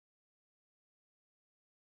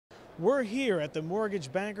We're here at the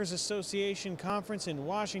Mortgage Bankers Association conference in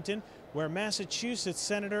Washington, where Massachusetts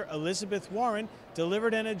Senator Elizabeth Warren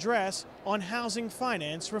delivered an address on housing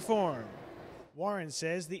finance reform. Warren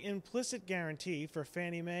says the implicit guarantee for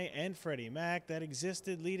Fannie Mae and Freddie Mac that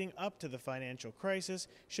existed leading up to the financial crisis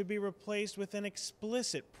should be replaced with an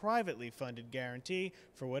explicit privately funded guarantee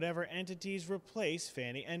for whatever entities replace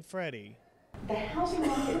Fannie and Freddie. The housing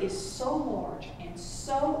market is so large and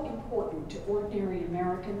so important to ordinary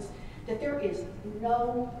Americans that there is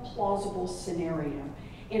no plausible scenario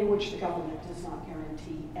in which the government does not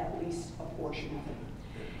guarantee at least a portion of it.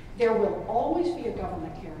 There will always be a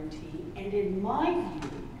government guarantee, and in my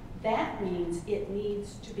view, that means it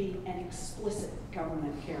needs to be an explicit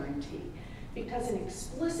government guarantee, because an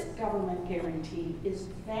explicit government guarantee is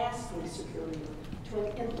vastly superior to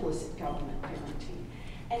an implicit government guarantee.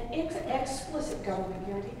 An explicit government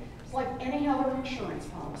guarantee is like any other insurance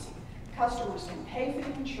policy. Customers can pay for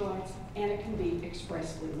the insurance and it can be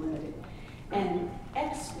expressly limited. An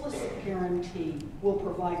explicit guarantee will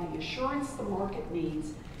provide the assurance the market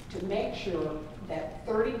needs to make sure that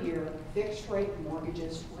 30-year fixed-rate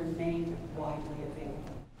mortgages remain widely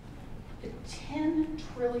available. The $10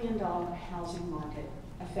 trillion housing market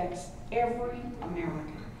affects every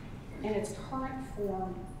American, and its current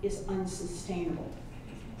form is unsustainable.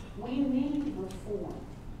 We need reform,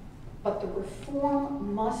 but the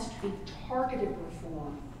reform must be targeted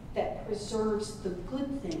reform that preserves the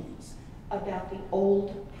good things about the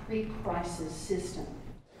old pre-crisis system.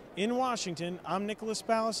 In Washington, I'm Nicholas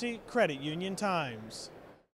Palissy, Credit Union Times.